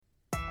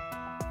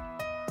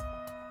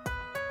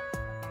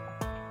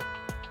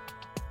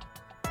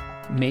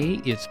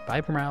May is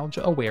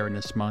Fibromyalgia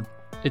Awareness Month.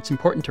 It's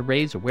important to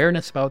raise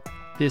awareness about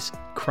this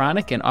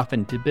chronic and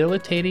often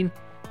debilitating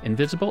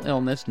invisible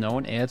illness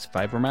known as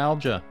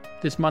fibromyalgia.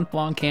 This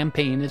month-long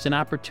campaign is an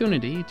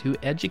opportunity to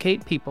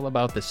educate people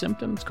about the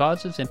symptoms,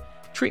 causes, and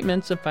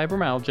treatments of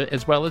fibromyalgia,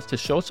 as well as to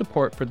show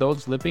support for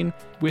those living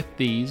with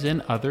these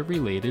and other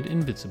related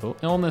invisible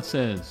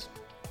illnesses.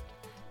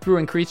 Through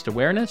increased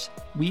awareness,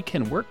 we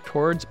can work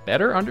towards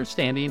better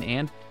understanding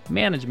and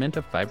management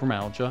of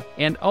fibromyalgia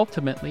and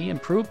ultimately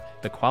improve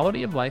the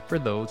quality of life for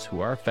those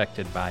who are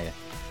affected by it.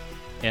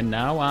 And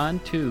now on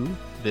to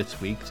this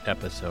week's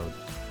episode.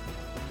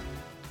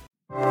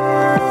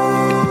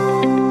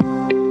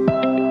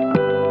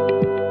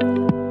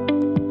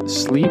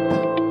 Sleep,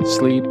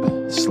 sleep,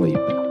 sleep.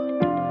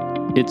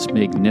 It's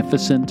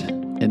magnificent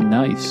and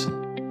nice,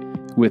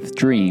 with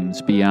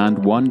dreams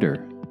beyond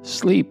wonder.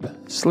 Sleep,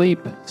 sleep,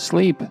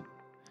 sleep.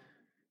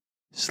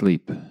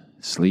 Sleep,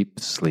 sleep,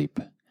 sleep.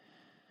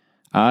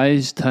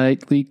 Eyes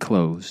tightly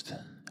closed,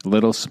 a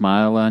little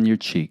smile on your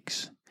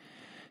cheeks.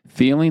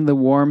 Feeling the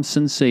warm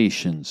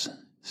sensations.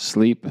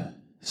 Sleep,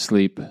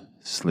 sleep,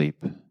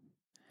 sleep.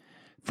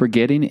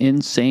 Forgetting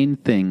insane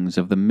things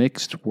of the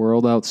mixed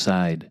world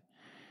outside.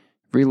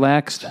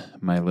 Relaxed,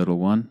 my little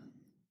one.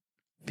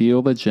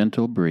 Feel the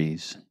gentle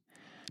breeze.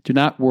 Do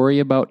not worry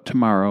about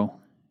tomorrow.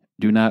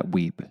 Do not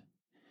weep.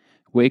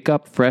 Wake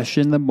up fresh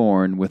in the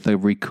morn with a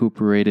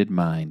recuperated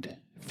mind,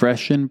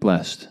 fresh and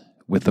blessed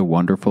with a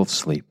wonderful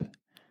sleep.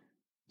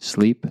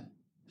 Sleep,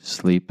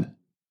 sleep,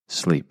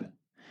 sleep.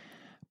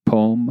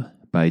 Poem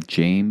by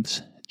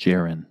James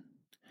Jaron.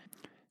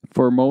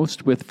 For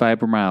most with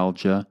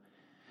fibromyalgia,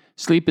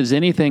 sleep is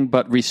anything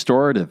but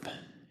restorative.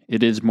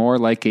 It is more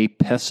like a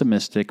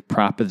pessimistic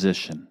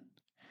proposition.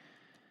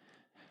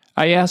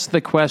 I ask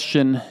the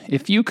question,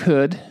 if you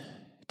could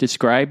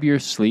describe your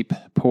sleep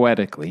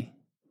poetically,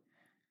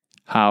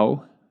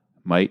 how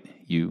might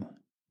you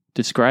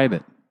describe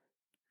it?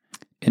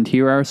 And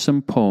here are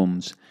some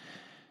poems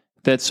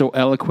that so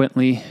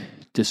eloquently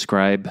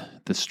describe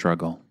the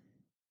struggle.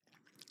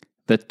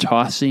 The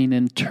tossing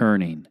and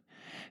turning,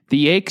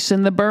 the aches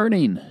and the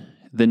burning,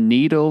 the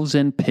needles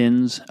and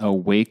pins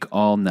awake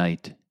all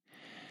night.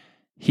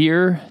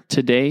 Here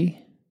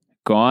today,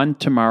 gone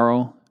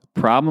tomorrow,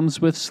 problems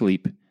with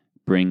sleep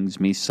brings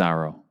me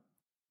sorrow.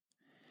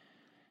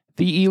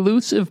 The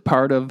elusive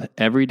part of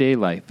everyday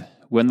life,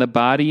 when the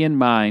body and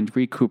mind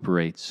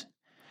recuperates.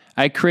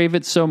 I crave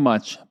it so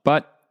much,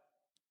 but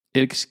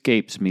it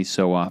escapes me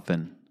so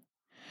often.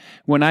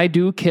 When I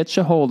do catch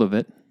a hold of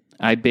it,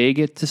 I beg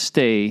it to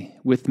stay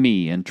with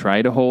me and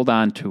try to hold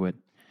on to it.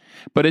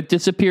 But it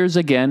disappears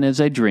again as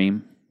I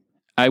dream.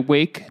 I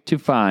wake to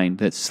find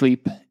that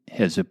sleep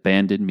has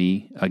abandoned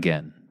me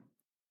again.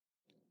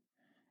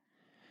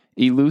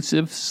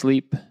 Elusive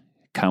sleep,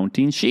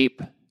 counting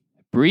sheep,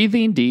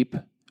 breathing deep,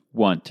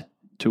 want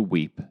to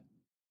weep.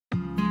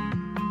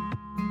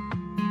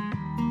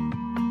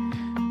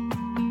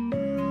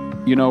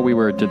 You know, we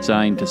were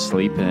designed to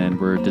sleep,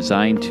 and we're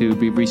designed to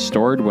be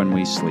restored when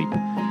we sleep.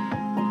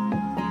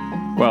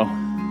 Well,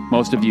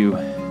 most of you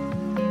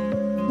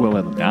will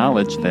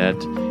acknowledge that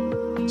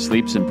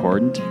sleep's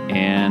important,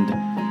 and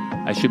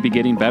I should be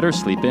getting better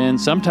sleep. And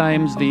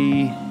sometimes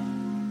the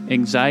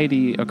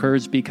anxiety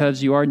occurs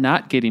because you are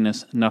not getting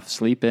enough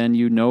sleep, and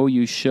you know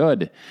you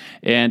should,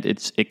 and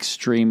it's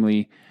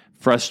extremely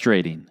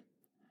frustrating.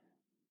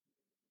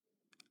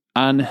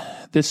 On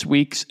this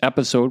week's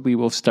episode, we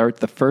will start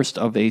the first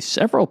of a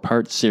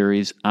several-part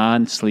series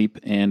on sleep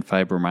and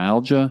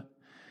fibromyalgia.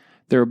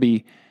 There will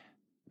be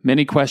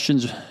many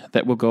questions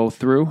that we'll go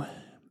through.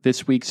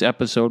 This week's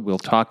episode, we'll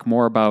talk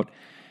more about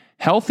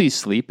healthy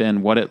sleep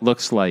and what it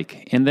looks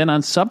like. And then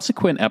on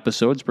subsequent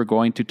episodes, we're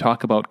going to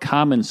talk about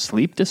common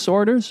sleep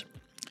disorders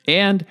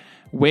and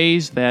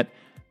ways that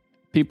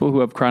people who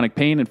have chronic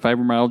pain and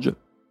fibromyalgia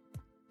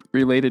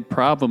related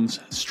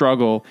problems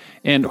struggle,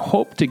 and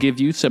hope to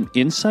give you some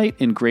insight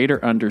and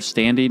greater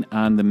understanding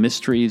on the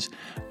mysteries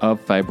of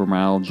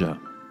fibromyalgia.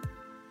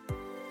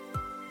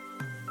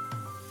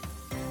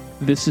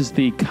 This is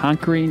the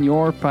Conquering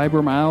Your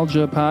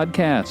Fibromyalgia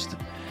podcast.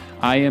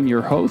 I am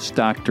your host,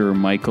 Dr.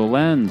 Michael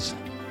Lenz.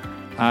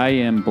 I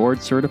am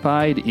board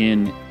certified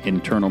in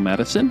internal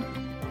medicine,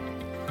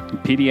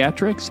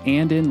 pediatrics,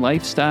 and in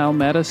lifestyle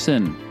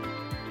medicine.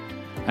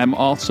 I'm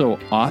also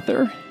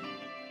author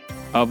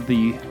of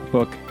the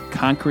book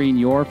Conquering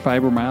Your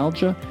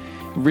Fibromyalgia,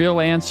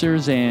 Real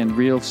Answers and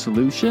Real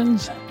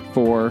Solutions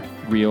for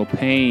Real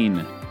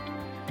Pain.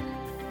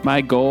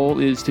 My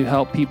goal is to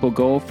help people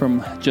go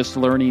from just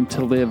learning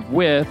to live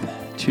with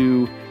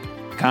to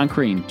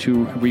conquering,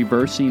 to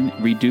reducing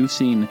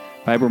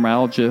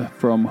fibromyalgia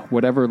from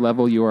whatever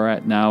level you are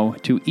at now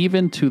to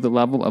even to the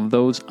level of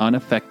those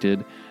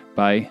unaffected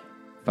by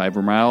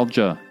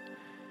fibromyalgia.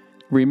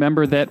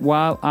 Remember that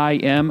while I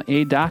am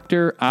a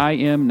doctor, I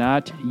am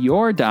not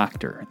your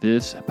doctor.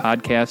 This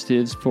podcast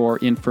is for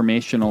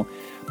informational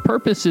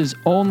purposes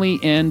only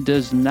and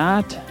does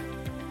not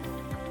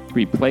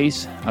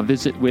replace a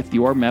visit with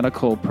your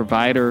medical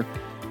provider,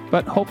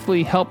 but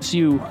hopefully helps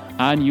you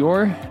on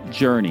your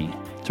journey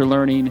to to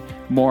learning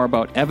more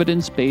about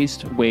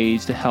evidence-based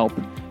ways to help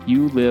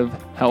you live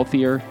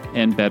healthier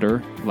and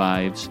better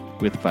lives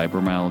with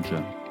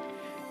fibromyalgia.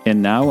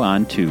 And now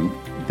on to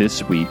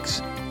this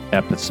week's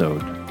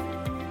episode.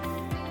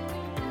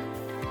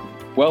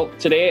 Well,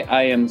 today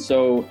I am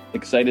so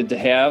excited to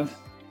have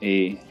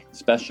a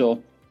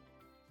special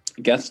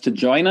guest to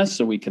join us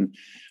so we can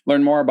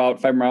learn more about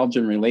fibromyalgia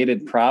and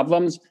related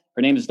problems.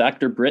 Her name is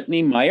Dr.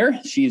 Brittany Meyer.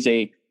 She's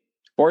a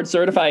board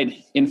certified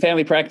in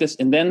family practice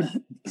and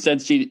then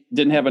said she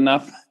didn't have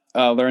enough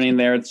learning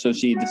there. So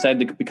she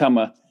decided to become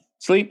a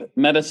sleep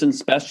medicine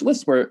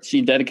specialist where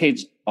she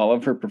dedicates all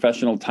of her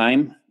professional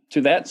time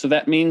to that. So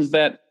that means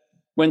that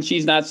when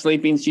she's not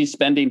sleeping, she's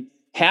spending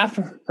half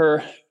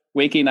her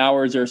waking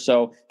hours or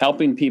so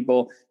helping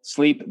people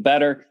sleep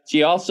better.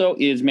 She also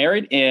is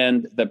married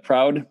and the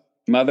proud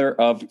mother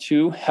of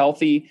two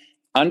healthy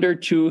under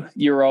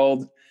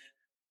 2-year-old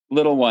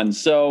little ones.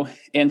 So,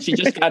 and she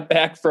just got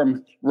back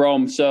from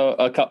Rome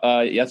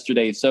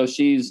yesterday. So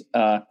she's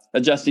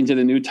adjusting to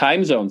the new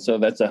time zone. So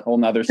that's a whole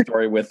nother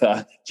story with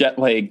jet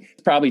lag.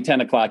 It's probably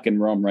 10 o'clock in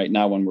Rome right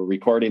now when we're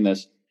recording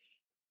this.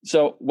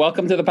 So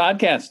welcome to the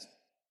podcast.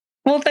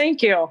 Well,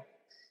 thank you.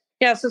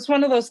 Yes, it's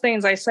one of those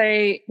things I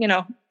say,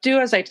 do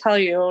as I tell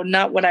you,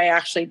 not what I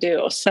actually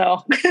do.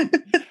 So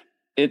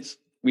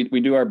we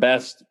do our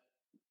best.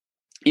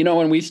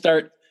 When we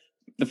start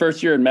the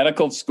first year in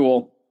medical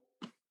school,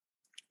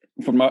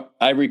 from what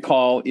I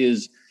recall,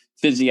 is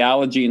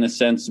physiology in a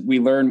sense. We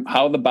learn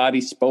how the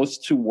body's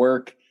supposed to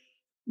work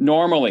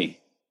normally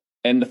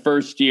in the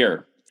first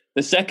year.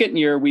 The second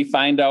year, we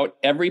find out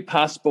every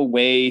possible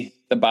way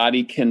the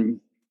body can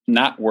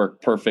not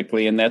work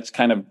perfectly, and that's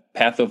kind of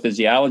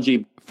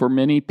pathophysiology. For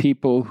many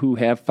people who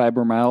have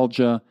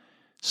fibromyalgia,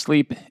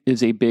 sleep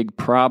is a big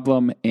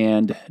problem,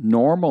 and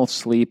normal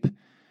sleep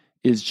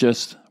is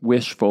just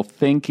wishful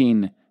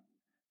thinking.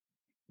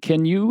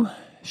 Can you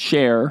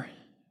share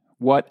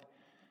what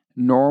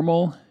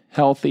normal,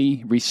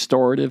 healthy,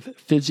 restorative,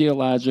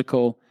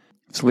 physiological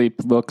sleep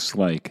looks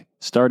like,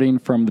 starting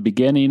from the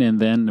beginning and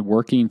then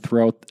working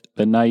throughout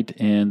the night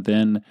and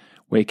then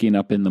waking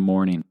up in the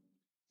morning?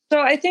 So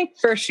I think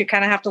first you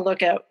kind of have to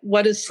look at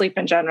what is sleep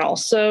in general.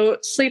 So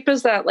sleep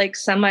is that like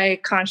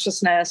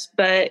semi-consciousness,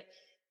 but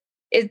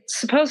it's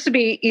supposed to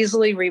be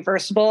easily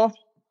reversible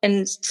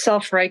and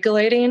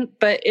self-regulating,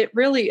 but it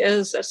really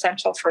is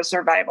essential for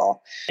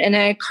survival. And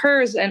it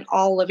occurs in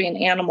all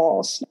living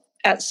animals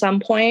at some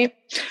point.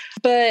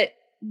 But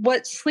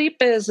what sleep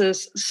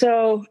is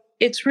so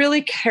it's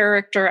really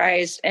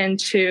characterized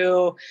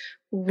into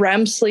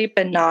REM sleep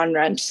and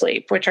non-REM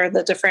sleep, which are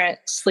the different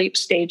sleep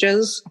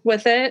stages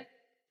with it.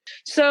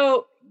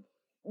 So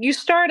you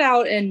start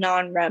out in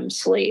non-REM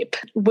sleep,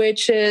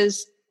 which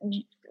is,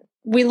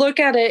 we look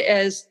at it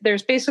as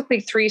there's basically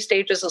 3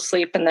 stages of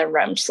sleep and then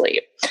REM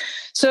sleep.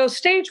 So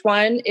stage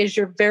 1 is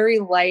your very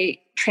light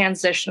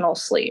transitional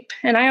sleep.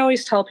 And I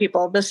always tell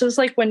people this is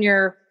like when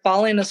you're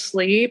falling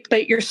asleep,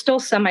 but you're still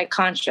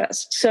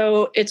semi-conscious.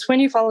 So it's when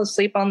you fall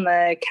asleep on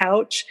the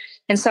couch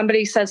and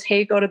somebody says,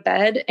 hey, go to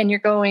bed. And you're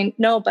going,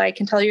 no, but I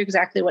can tell you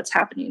exactly what's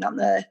happening on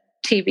the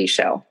TV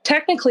show.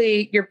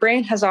 Technically, your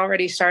brain has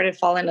already started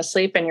falling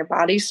asleep and your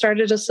body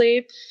started to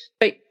sleep,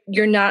 but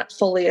you're not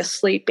fully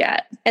asleep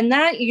yet. And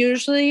that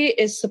usually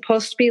is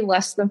supposed to be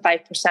less than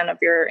 5% of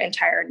your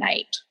entire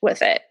night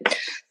with it.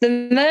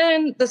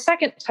 Then the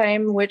second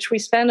time, which we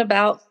spend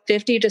about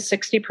 50 to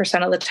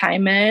 60% of the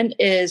time in,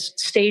 is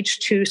stage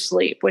 2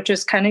 sleep, which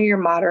is kind of your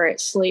moderate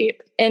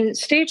sleep. And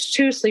stage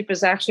 2 sleep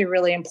is actually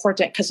really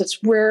important because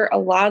it's where a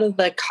lot of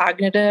the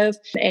cognitive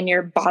and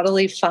your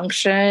bodily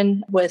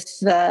function with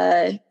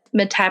the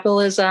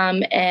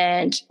metabolism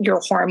and your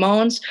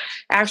hormones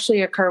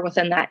actually occur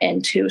within that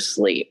N2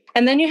 sleep.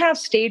 And then you have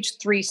stage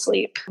 3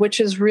 sleep, which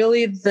is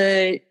really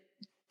the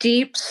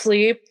deep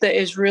sleep that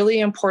is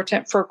really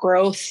important for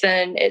growth,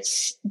 and it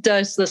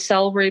does the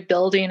cell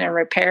rebuilding and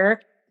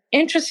repair.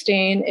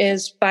 Interesting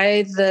is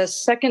by the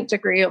second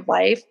degree of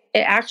life, it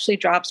actually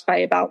drops by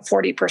about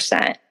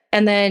 40%.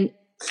 And then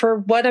for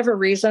whatever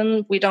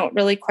reason, we don't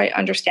really quite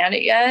understand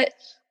it yet,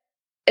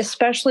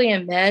 especially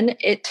in men,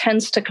 it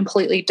tends to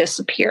completely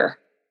disappear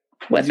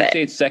with it. Did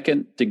you say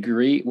second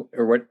degree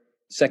or what?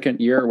 Second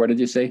year, or what did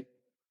you say?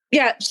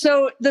 Yeah.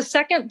 So the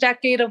second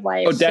decade of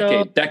life.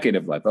 Oh, decade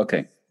of life.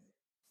 Okay.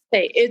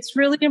 It's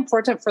really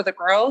important for the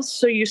growth.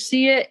 So you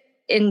see it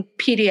in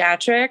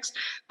pediatrics,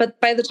 but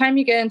by the time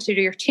you get into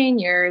your teen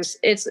years,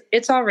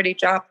 it's already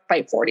dropped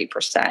by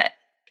 40%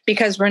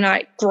 because we're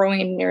not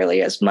growing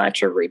nearly as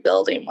much or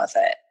rebuilding with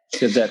it.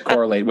 Does that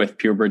correlate with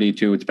puberty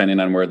too, depending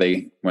on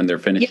when they're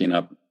finishing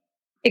up?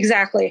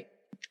 Exactly.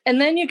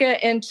 And then you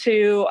get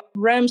into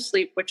REM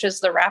sleep, which is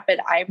the rapid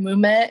eye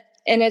movement.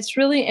 And it's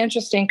really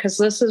interesting because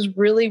this is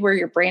really where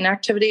your brain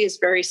activity is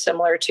very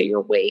similar to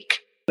your wake.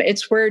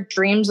 It's where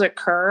dreams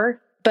occur,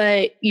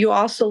 but you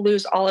also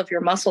lose all of your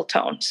muscle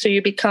tone. So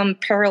you become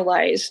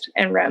paralyzed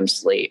in REM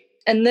sleep.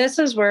 And this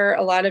is where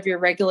a lot of your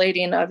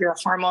regulating of your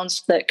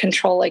hormones that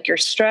control like your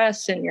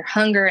stress and your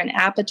hunger and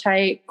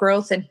appetite,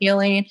 growth and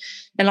healing,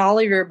 and all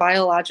of your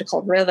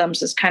biological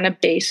rhythms is kind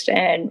of based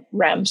in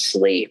REM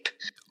sleep.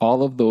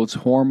 All of those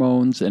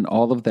hormones and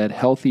all of that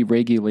healthy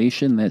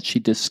regulation that she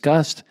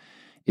discussed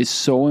is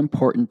so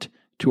important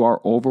to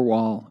our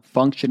overall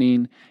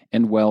functioning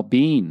and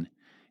well-being.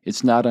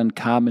 It's not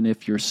uncommon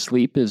if your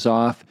sleep is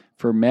off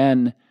for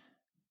men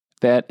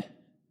that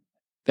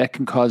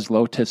can cause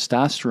low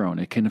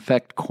testosterone. It can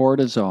affect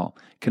cortisol,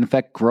 it can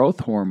affect growth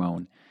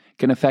hormone, it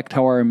can affect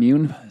how our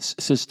immune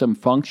system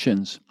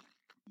functions.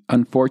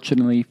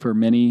 Unfortunately, for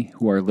many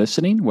who are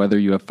listening, whether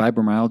you have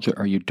fibromyalgia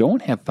or you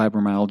don't have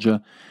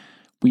fibromyalgia,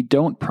 we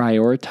don't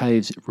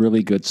prioritize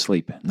really good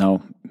sleep.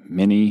 Now,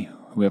 many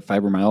who have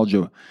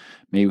fibromyalgia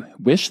may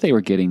wish they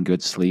were getting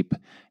good sleep,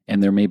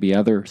 and there may be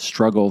other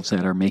struggles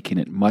that are making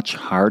it much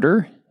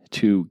harder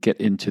to get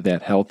into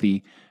that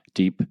healthy,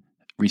 deep,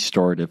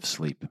 restorative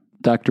sleep.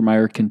 Dr.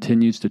 Meyer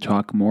continues to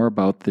talk more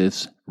about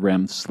this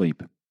REM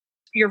sleep.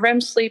 Your REM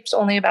sleep's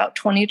only about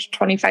 20 to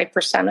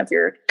 25% of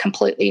your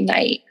completely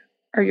night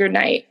or your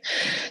night.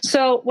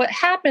 So what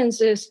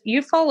happens is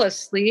you fall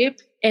asleep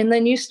and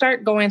then you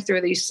start going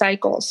through these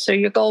cycles. So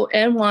you go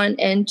N1,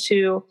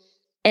 N2,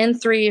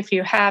 N3 if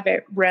you have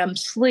it, REM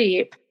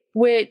sleep,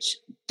 which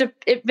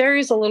it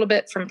varies a little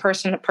bit from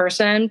person to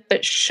person,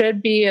 but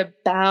should be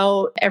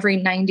about every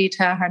 90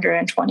 to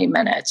 120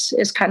 minutes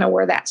is kind of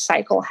where that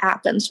cycle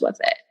happens with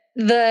it.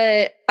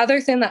 The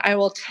other thing that I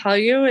will tell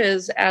you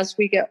is as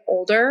we get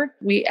older,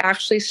 we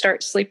actually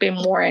start sleeping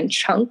more in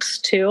chunks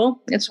too.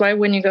 It's why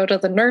when you go to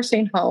the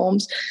nursing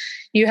homes,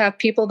 you have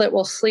people that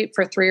will sleep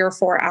for 3 or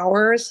 4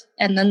 hours,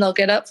 and then they'll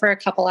get up for a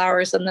couple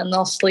hours, and then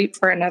they'll sleep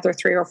for another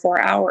 3 or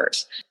 4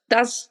 hours.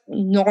 That's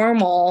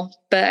normal,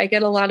 but I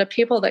get a lot of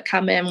people that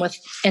come in with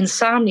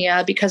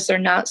insomnia because they're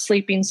not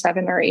sleeping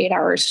 7 or 8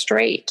 hours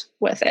straight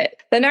with it.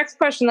 The next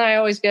question that I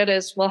always get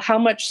is, well, how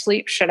much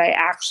sleep should I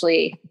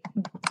actually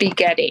be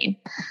getting?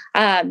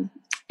 And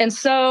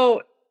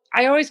so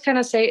I always kind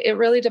of say it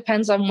really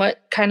depends on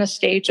what kind of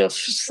stage of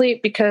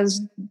sleep, because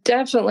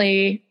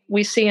definitely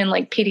we see in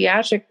like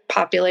pediatric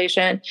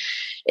population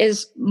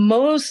is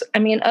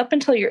up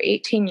until you're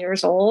 18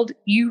 years old,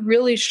 you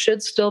really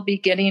should still be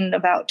getting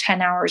about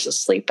 10 hours of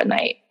sleep a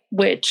night,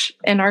 which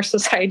in our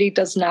society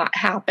does not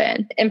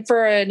happen. And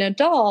for an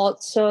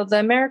adult, so the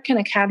American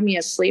Academy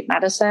of Sleep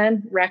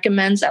Medicine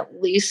recommends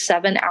at least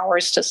 7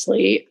 hours to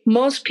sleep.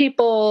 Most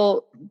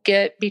people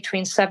get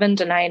between 7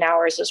 to 9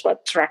 hours is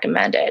what's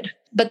recommended.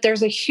 But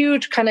there's a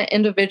huge kind of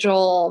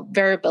individual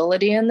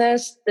variability in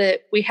this,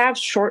 that we have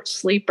short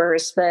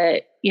sleepers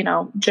that,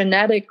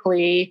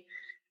 genetically,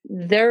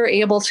 they're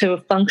able to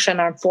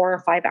function on 4 or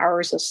 5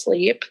 hours of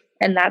sleep.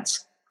 And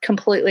that's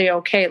completely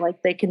okay.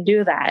 Like they can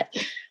do that.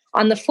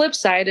 On the flip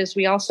side is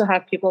we also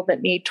have people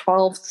that need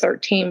 12,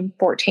 13,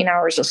 14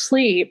 hours of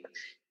sleep.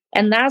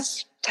 And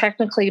that's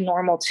technically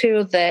normal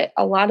too, that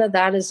a lot of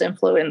that is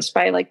influenced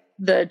by like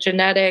the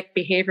genetic,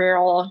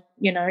 behavioral,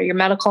 your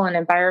medical and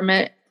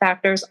environment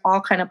factors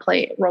all kind of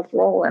play a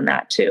role in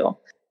that too.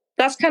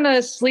 That's kind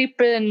of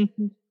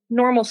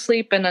normal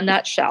sleep in a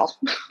nutshell.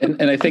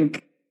 And I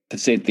think to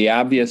say the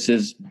obvious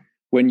is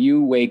when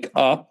you wake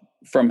up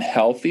from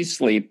healthy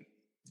sleep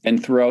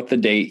and throughout the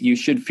day, you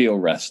should feel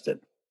rested.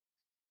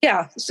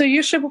 Yeah. So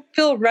you should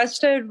feel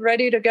rested,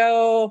 ready to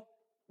go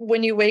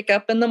when you wake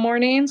up in the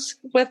mornings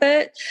with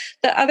it.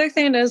 The other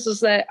thing is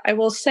that I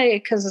will say,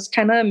 because it's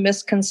kind of a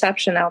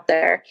misconception out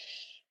there,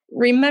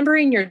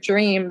 remembering your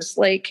dreams,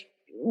 like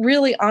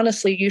really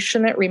honestly, you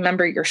shouldn't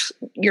remember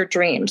your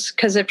dreams,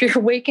 because if you're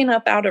waking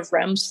up out of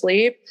REM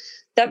sleep,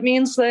 that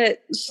means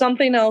that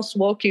something else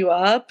woke you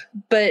up.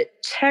 But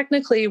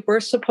technically, we're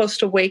supposed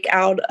to wake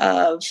out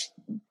of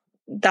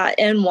that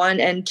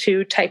N1,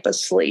 N2 type of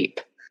sleep.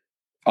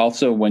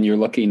 Also, when you're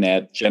looking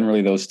at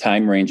generally those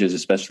time ranges,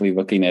 especially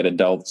looking at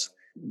adults,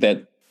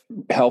 that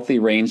healthy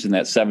range in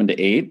that 7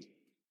 to 8.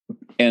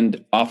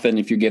 And often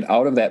if you get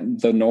out of that,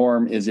 the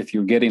norm is if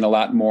you're getting a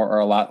lot more or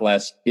a lot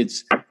less,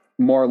 it's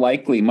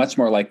much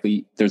more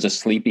likely there's a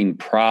sleeping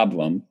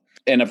problem.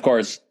 And of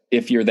course,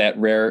 if you're that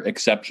rare,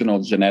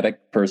 exceptional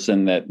genetic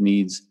person that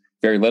needs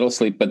very little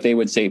sleep, but they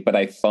would say, but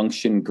I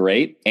function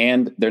great,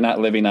 and they're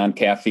not living on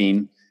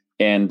caffeine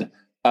and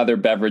other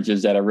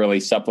beverages that are really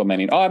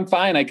supplementing. Oh, I'm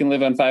fine. I can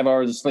live on 5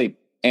 hours of sleep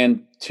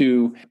and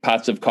 2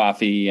 pots of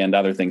coffee and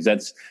other things.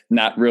 That's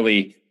not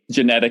really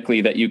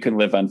genetically that you can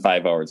live on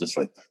 5 hours of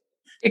sleep.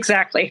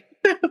 Exactly.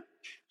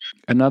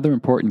 Another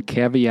important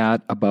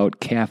caveat about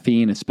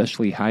caffeine,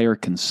 especially higher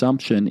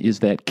consumption, is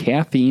that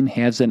caffeine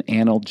has an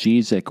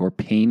analgesic or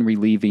pain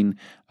relieving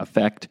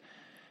effect.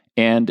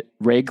 And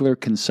regular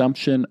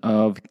consumption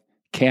of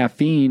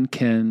caffeine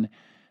can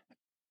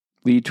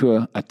lead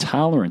to a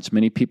tolerance.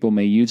 Many people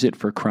may use it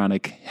for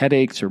chronic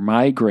headaches or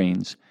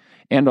migraines,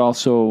 and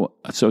also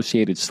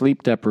associated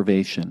sleep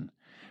deprivation.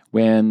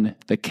 When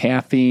the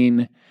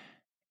caffeine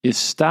is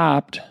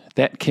stopped,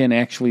 that can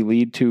actually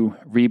lead to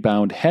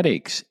rebound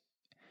headaches.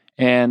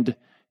 And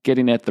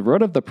getting at the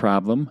root of the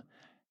problem,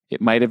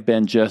 it might have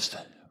been just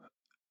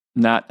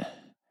not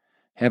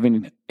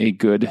having a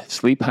good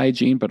sleep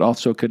hygiene, but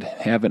also could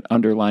have an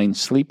underlying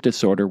sleep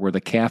disorder where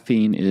the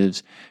caffeine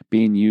is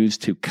being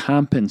used to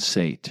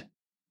compensate.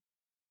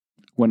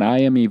 When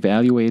I am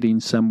evaluating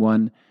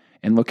someone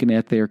and looking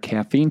at their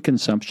caffeine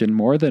consumption,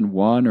 more than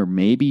 1 or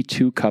maybe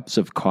 2 cups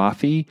of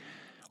coffee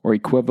or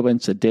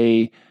equivalents a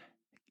day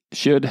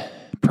should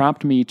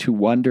prompt me to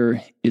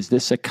wonder, is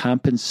this a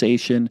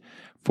compensation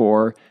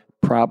for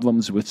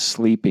problems with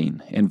sleeping?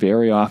 And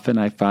very often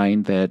I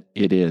find that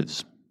it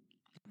is.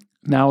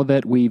 Now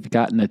that we've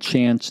gotten a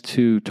chance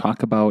to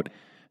talk about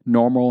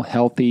normal,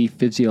 healthy,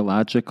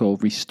 physiological,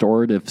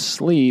 restorative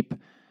sleep,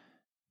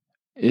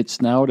 it's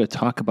now to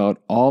talk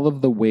about all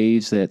of the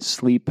ways that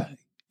sleep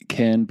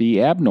can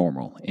be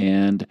abnormal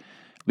and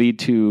lead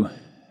to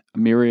a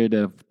myriad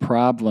of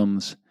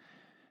problems.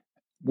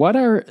 What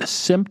are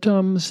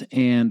symptoms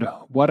and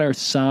what are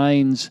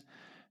signs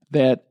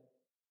that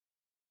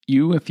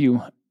you, if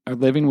you are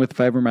living with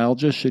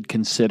fibromyalgia, should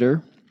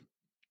consider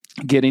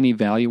getting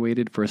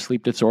evaluated for a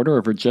sleep disorder,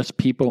 or for just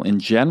people in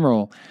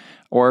general,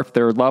 or if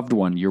their loved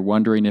one, you're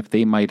wondering if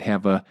they might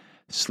have a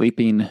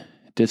sleeping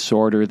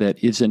disorder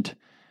that isn't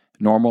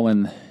normal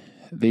and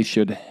they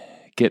should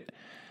get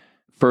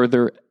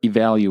further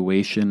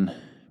evaluation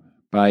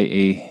by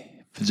a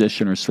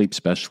physician or sleep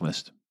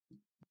specialist?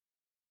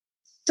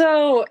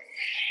 So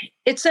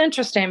it's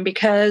interesting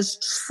because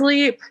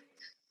sleep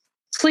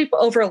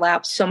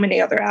overlaps so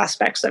many other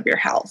aspects of your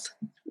health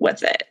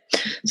with it.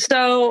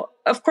 So,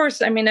 of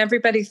course, I mean,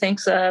 everybody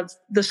thinks of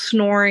the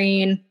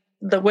snoring,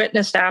 the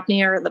witnessed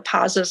apnea, or the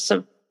pauses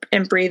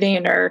in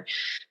breathing,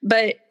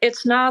 but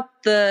it's not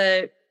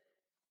the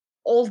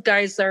old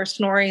guys that are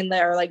snoring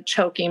that are like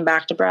choking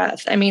back to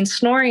breath. I mean,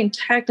 snoring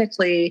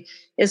technically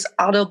is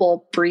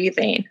audible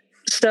breathing.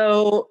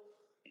 So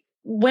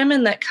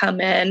women that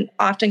come in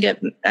often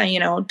get,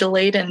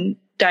 delayed and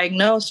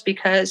diagnosed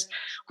because,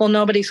 well,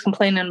 nobody's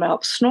complaining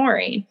about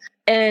snoring.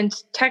 And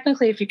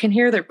technically, if you can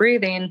hear their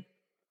breathing,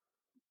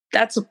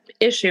 that's an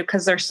issue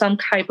because there's some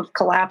type of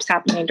collapse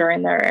happening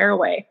during their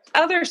airway.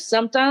 Other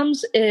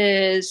symptoms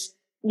is,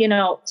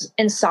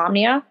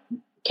 insomnia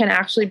can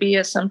actually be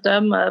a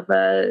symptom of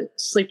a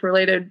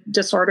sleep-related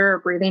disorder or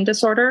breathing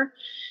disorder,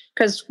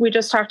 because we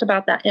just talked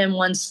about that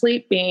M1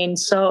 sleep being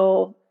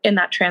so in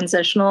that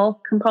transitional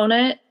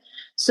component.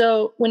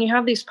 So when you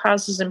have these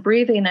pauses in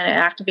breathing and it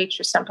activates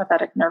your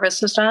sympathetic nervous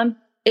system,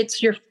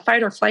 it's your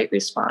fight or flight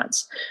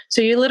response.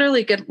 So you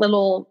literally get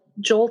little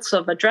jolts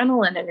of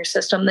adrenaline in your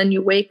system, then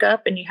you wake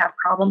up and you have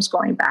problems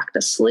going back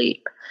to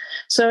sleep.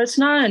 So it's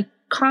not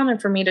uncommon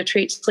for me to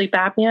treat sleep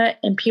apnea,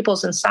 and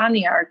people's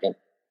insomnia are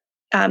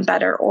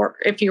better, or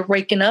if you're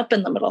waking up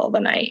in the middle of the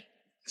night.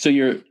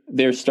 So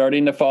they're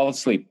starting to fall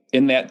asleep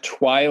in that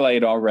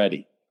twilight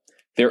already.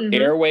 Their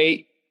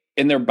airway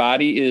in their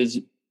body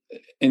is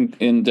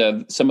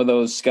in some of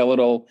those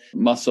skeletal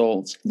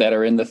muscles that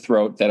are in the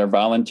throat that are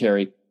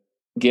voluntary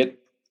get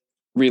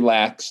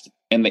relaxed,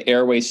 and the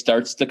airway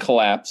starts to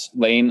collapse,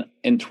 laying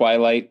in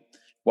twilight,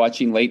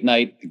 watching late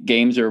night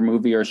games or a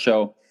movie or a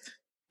show.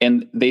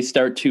 And they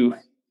start to,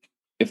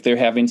 if they're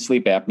having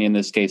sleep apnea in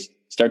this case,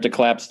 start to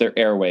collapse their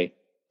airway.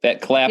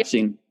 That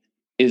collapsing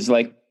is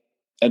like,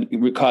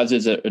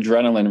 causes an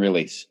adrenaline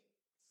release.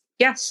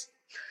 Yes.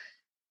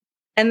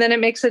 And then it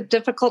makes it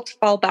difficult to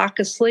fall back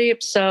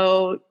asleep.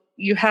 So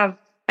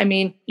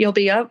you'll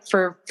be up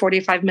for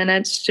 45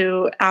 minutes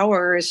to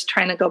hours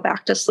trying to go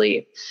back to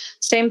sleep.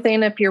 Same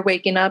thing if you're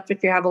waking up,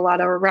 if you have a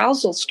lot of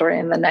arousal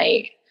during the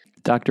night.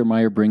 Dr.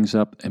 Meyer brings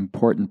up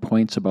important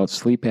points about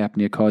sleep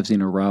apnea causing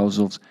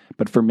arousals,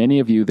 but for many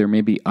of you, there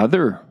may be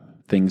other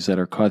things that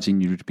are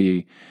causing you to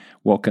be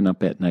woken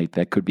up at night.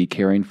 That could be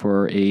caring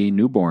for a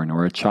newborn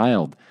or a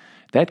child.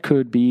 That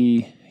could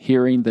be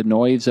hearing the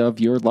noise of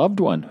your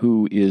loved one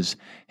who is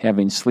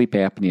having sleep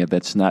apnea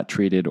that's not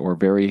treated, or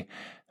very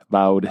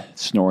loud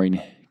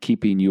snoring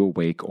keeping you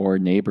awake, or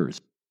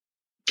neighbors.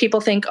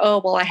 People think, oh,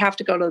 well, I have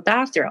to go to the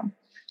bathroom.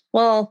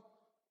 Well,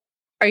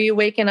 are you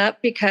waking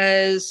up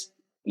because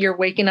you're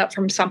waking up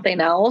from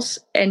something else?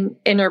 And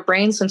in our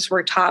brain, since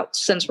we're taught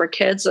since we're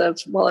kids of,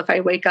 well, if I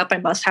wake up, I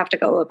must have to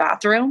go to the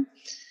bathroom.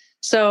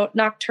 So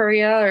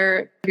nocturia,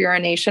 or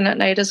urination at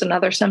night, is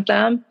another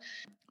symptom.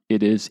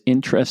 It is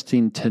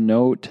interesting to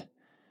note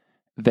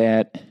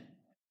that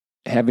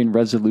having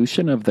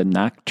resolution of the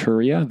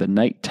nocturia, the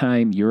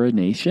nighttime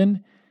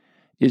urination,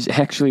 is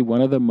actually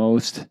one of the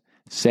most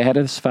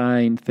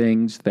satisfying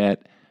things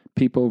that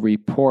people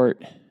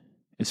report,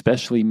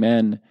 especially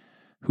men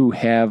who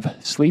have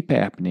sleep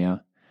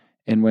apnea.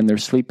 And when their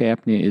sleep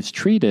apnea is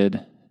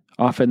treated,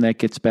 often that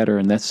gets better,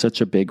 and that's such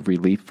a big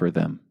relief for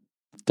them.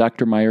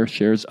 Dr. Meyer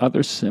shares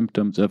other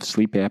symptoms of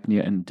sleep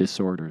apnea and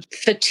disorders.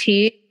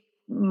 Fatigue.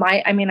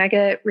 I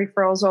get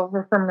referrals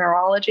over from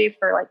neurology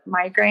for like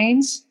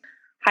migraines.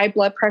 High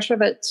blood pressure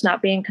that's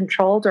not being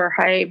controlled, or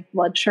high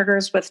blood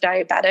sugars with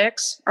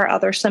diabetics, are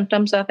other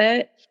symptoms of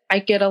it. I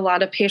get a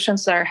lot of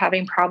patients that are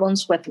having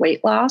problems with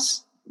weight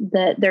loss,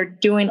 that they're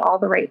doing all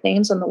the right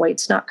things and the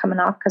weight's not coming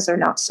off because they're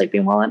not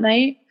sleeping well at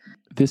night.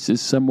 this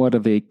is somewhat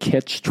of a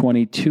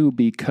catch-22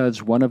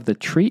 because one of the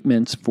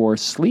treatments for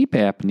sleep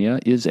apnea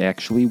is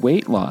actually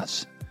weight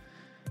loss.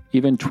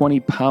 Even 20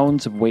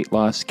 pounds of weight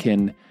loss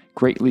can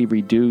greatly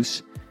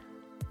reduce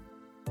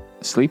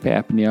sleep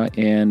apnea,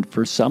 and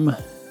for some,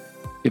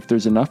 if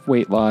there's enough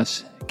weight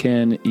loss,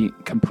 can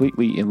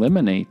completely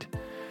eliminate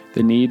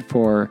the need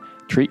for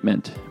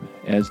treatment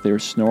as their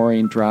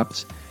snoring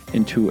drops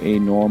into a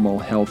normal,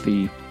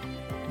 healthy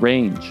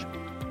range.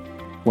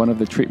 One of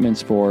the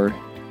treatments for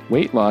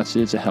weight loss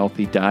is a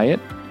healthy diet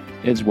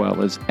as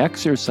well as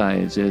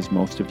exercise, as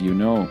most of you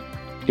know.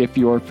 If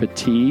you're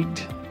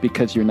fatigued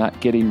because you're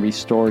not getting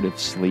restorative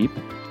sleep,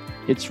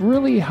 it's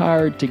really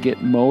hard to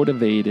get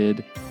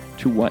motivated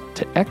to want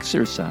to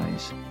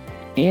exercise.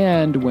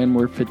 And when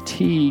we're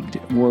fatigued,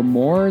 we're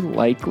more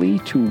likely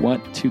to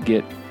want to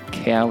get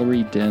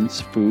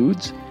calorie-dense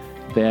foods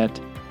that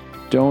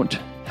don't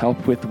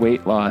help with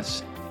weight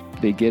loss.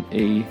 They get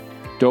a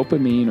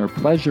dopamine or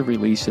pleasure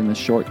release in the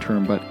short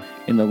term, but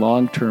in the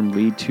long term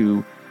lead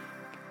to,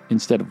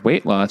 instead of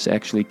weight loss,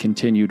 actually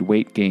continued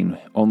weight gain,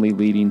 only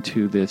leading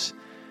to this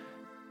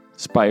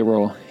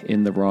spiral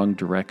in the wrong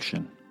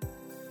direction.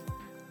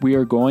 We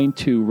are going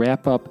to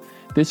wrap up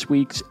this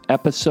week's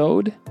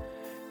episode.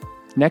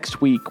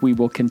 Next week, we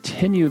will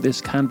continue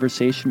this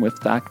conversation with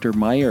Dr.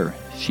 Meyer.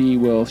 She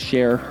will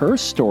share her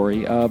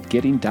story of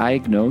getting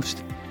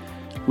diagnosed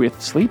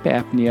with sleep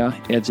apnea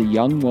as a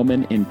young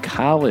woman in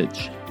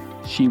college.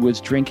 She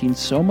was drinking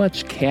so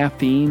much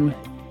caffeine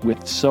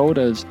with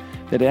sodas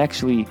that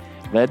actually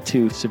led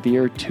to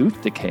severe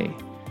tooth decay.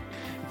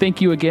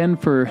 Thank you again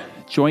for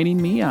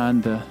joining me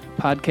on the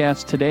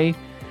podcast today.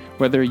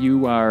 Whether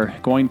you are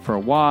going for a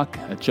walk,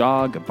 a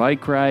jog, a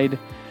bike ride,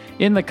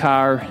 in the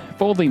car,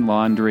 folding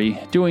laundry,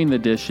 doing the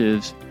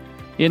dishes,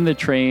 in the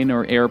train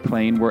or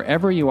airplane,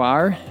 wherever you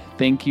are,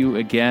 thank you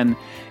again.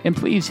 And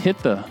please hit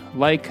the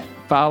like,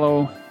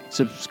 follow,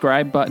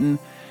 subscribe button,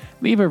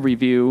 leave a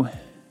review,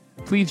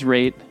 please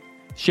rate,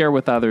 share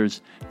with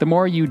others. The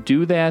more you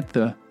do that,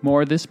 the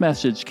more this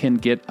message can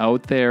get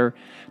out there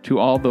to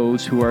all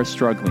those who are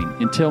struggling.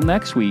 Until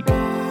next week,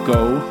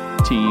 go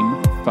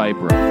Team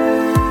Fibro.